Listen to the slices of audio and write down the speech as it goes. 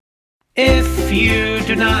If you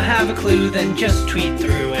do not have a clue, then just tweet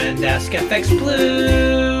through and ask FX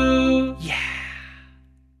Blue. Yeah.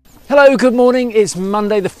 Hello, good morning. It's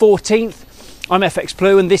Monday the 14th. I'm FX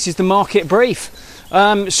Blue and this is the market brief.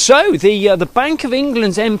 The Bank of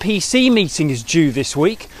England's MPC meeting is due this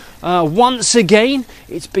week. Once again,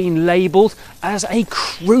 it's been labelled as a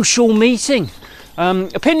crucial meeting.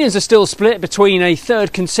 Opinions are still split between a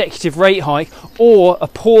third consecutive rate hike or a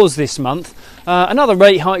pause this month. Another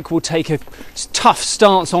rate hike will take a tough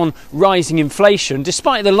stance on rising inflation,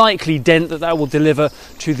 despite the likely dent that will deliver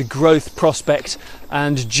to the growth prospect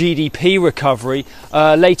and GDP recovery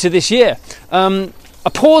later this year. A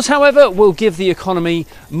pause, however, will give the economy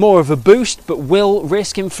more of a boost, but will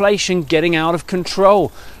risk inflation getting out of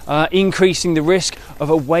control, increasing the risk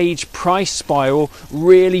of a wage price spiral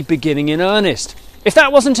really beginning in earnest. If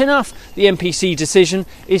that wasn't enough, the MPC decision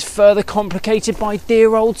is further complicated by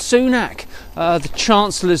dear old Sunak. The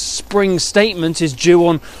Chancellor's spring statement is due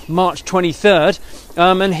on March 23rd,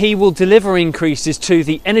 and he will deliver increases to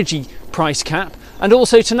the energy price cap and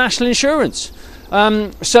also to national insurance.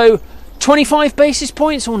 So 25 basis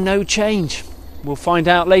points or no change? We'll find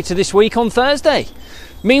out later this week on Thursday.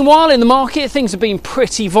 Meanwhile, in the market, things have been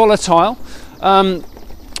pretty volatile.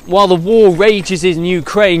 While the war rages in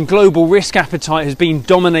Ukraine, global risk appetite has been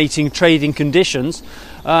dominating trading conditions.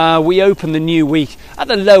 We open the new week at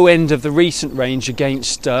the low end of the recent range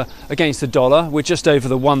against the dollar. We're just over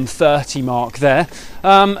the 130 mark there.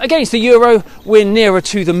 Against the euro, we're nearer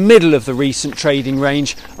to the middle of the recent trading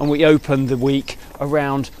range, and we open the week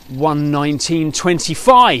around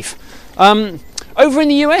 119.25. Over in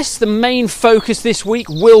the US, the main focus this week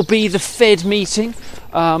will be the Fed meeting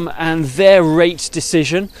and their rate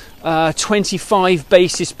decision. 25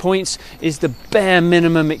 basis points is the bare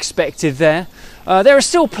minimum expected there. There are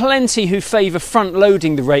still plenty who favour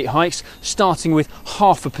front-loading the rate hikes, starting with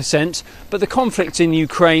 0.5%, but the conflict in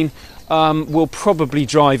Ukraine will probably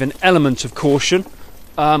drive an element of caution.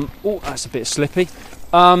 That's a bit slippy.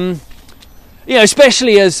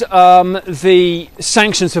 Especially as the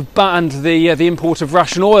sanctions have banned the import of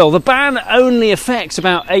Russian oil. The ban only affects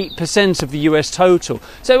about 8% of the US total,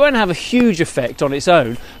 so it won't have a huge effect on its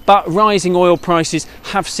own, but rising oil prices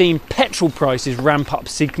have seen petrol prices ramp up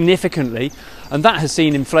significantly, and that has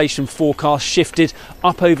seen inflation forecasts shifted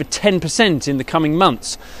up over 10% in the coming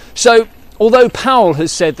months. So although Powell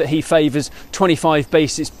has said that he favours 25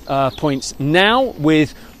 basis points now,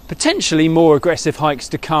 with potentially more aggressive hikes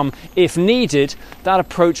to come if needed, that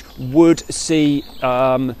approach would see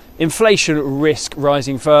inflation risk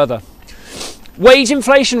rising further. Wage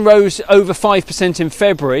inflation rose over 5% in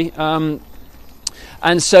February,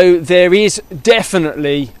 and so there is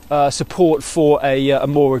definitely support for a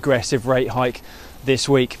more aggressive rate hike this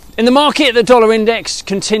week. In the market, the dollar index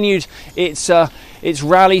continued its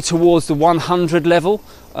rally towards the 100 level.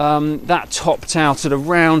 That topped out at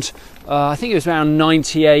around I think it was around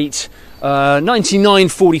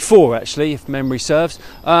 99.44 actually, if memory serves.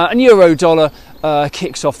 And euro dollar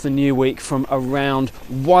kicks off the new week from around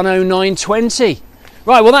 109.20.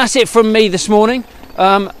 Right, well that's it from me this morning.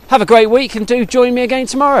 Have a great week and do join me again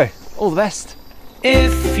tomorrow. All the best.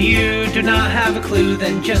 If you do not have a clue,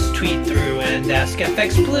 then just tweet through and ask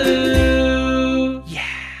FX Blue.